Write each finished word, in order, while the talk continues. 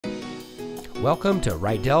Welcome to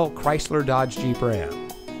Rydell Chrysler Dodge Jeep Ram.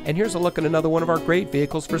 And here's a look at another one of our great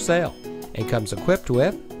vehicles for sale. And comes equipped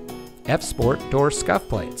with F-Sport door scuff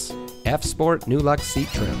plates, F-Sport New Lux seat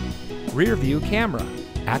trim, rear view camera,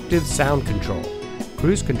 active sound control,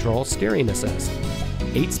 cruise control steering assist,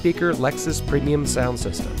 8-speaker Lexus premium sound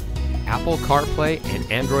system, Apple CarPlay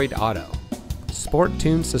and Android Auto, sport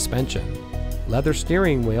tuned suspension, leather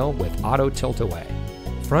steering wheel with auto tilt-away,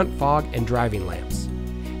 front fog and driving lamps,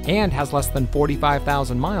 and has less than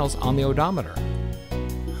 45,000 miles on the odometer.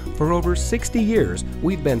 For over 60 years,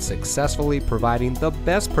 we've been successfully providing the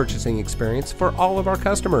best purchasing experience for all of our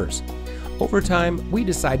customers. Over time, we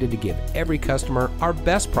decided to give every customer our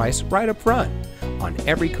best price right up front on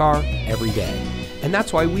every car, every day. And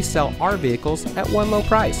that's why we sell our vehicles at one low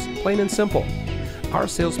price, plain and simple. Our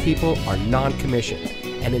salespeople are non-commissioned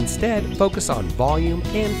and instead focus on volume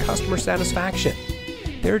and customer satisfaction.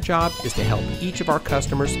 Their job is to help each of our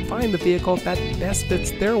customers find the vehicle that best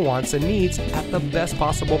fits their wants and needs at the best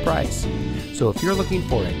possible price. So if you're looking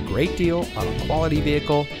for a great deal on a quality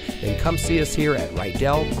vehicle, then come see us here at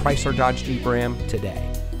Rydell Chrysler Dodge Jeep Ram today.